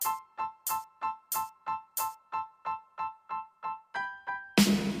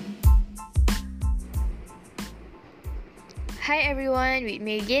Hi everyone, with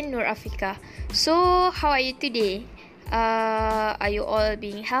me again, Nur Afika. So, how are you today? Are you all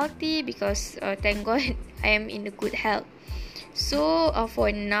being healthy? Because thank God I am in a good health. So,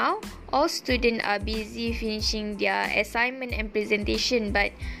 for now, all students are busy finishing their assignment and presentation.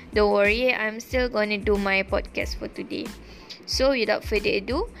 But don't worry, I'm still gonna do my podcast for today. So, without further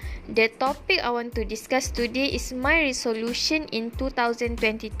ado, the topic I want to discuss today is my resolution in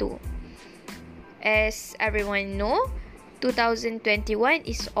 2022. As everyone know, 2021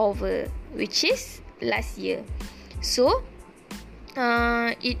 is over, which is last year. So,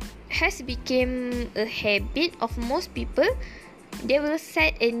 it has become a habit of most people. They will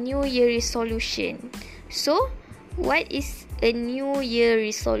set a new year resolution. So, what is a new year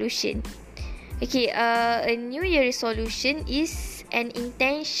resolution? Okay, a new year resolution is an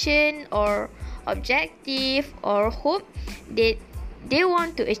intention or objective or hope that they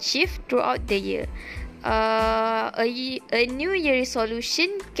want to achieve throughout the year. A new year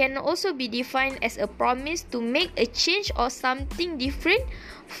resolution can also be defined as a promise to make a change or something different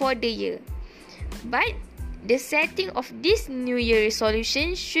for the year. But the setting of this new year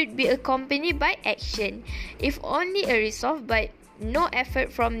resolution should be accompanied by action. If only a resolve but no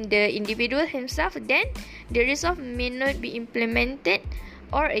effort from the individual himself, then the resolve may not be implemented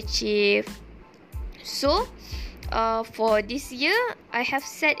or achieved. So, for this year, I have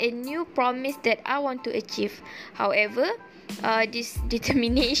set a new promise that I want to achieve. However, this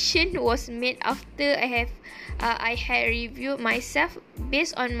determination was made after I had reviewed myself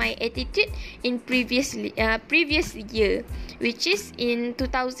based on my attitude in previous year, which is in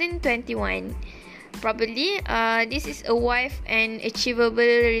 2021. Probably, this is a wise and achievable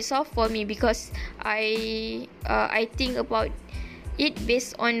resolve for me because I think about it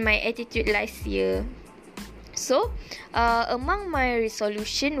based on my attitude last year. So, among my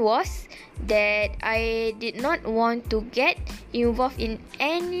resolution was that I did not want to get involved in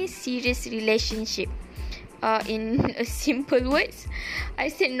any serious relationship. In a simple words, I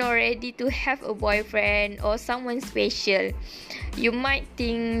said not ready to have a boyfriend or someone special. You might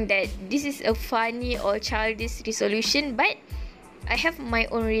think that this is a funny or childish resolution, but I have my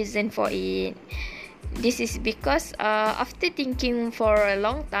own reason for it. This is because after thinking for a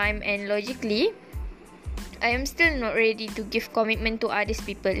long time and logically, I am still not ready to give commitment to other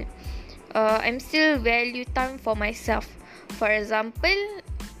people. I'm still value time for myself. For example,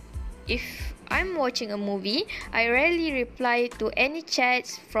 if I'm watching a movie, I rarely reply to any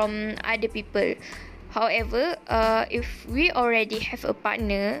chats from other people. However, if we already have a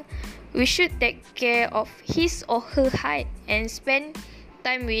partner, we should take care of his or her heart and spend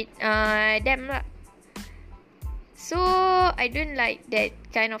time with them. So, I don't like that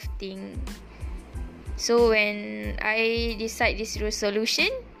kind of thing. So when I decide this resolution,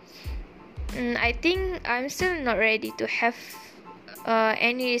 I think I'm still not ready to have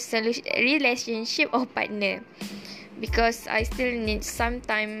any relationship or partner because I still need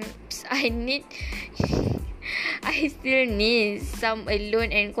sometimes I still need some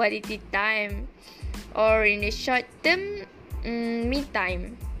alone and quality time, or in the short term, me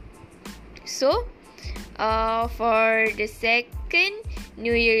time. So, for the second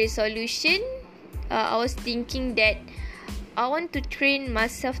New Year resolution, I was thinking that I want to train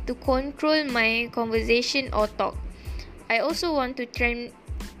myself to control my conversation or talk. I also want to train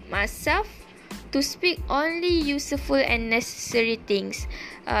myself to speak only useful and necessary things.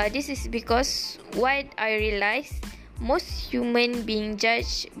 This is because what I realized, most human being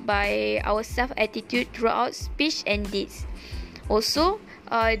judged by our self-attitude throughout speech and deeds. Also,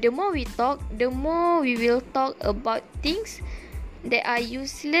 the more we talk, the more we will talk about things that are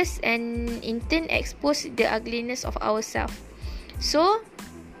useless and in turn expose the ugliness of ourselves. So,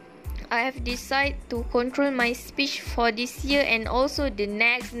 I have decided to control my speech for this year and also the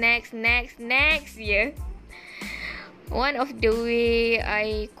next year. One of the way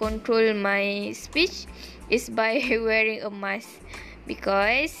I control my speech is by wearing a mask.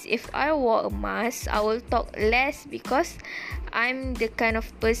 Because if I wear a mask, I will talk less because I'm the kind of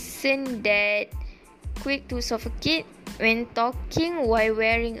person that quick to suffocate when talking while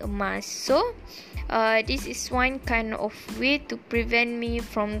wearing a mask. So, this is one kind of way to prevent me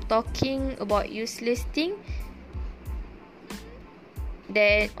from talking about useless things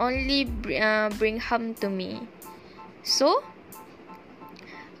that only bring harm to me. So,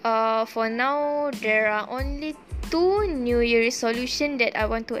 for now, there are only 2 New Year resolutions that I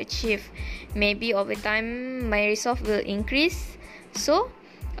want to achieve. Maybe over time, my resolve will increase. So,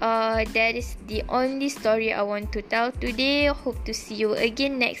 that is the only story I want to tell today. Hope to see you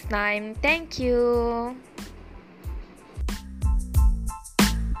again next time. Thank you.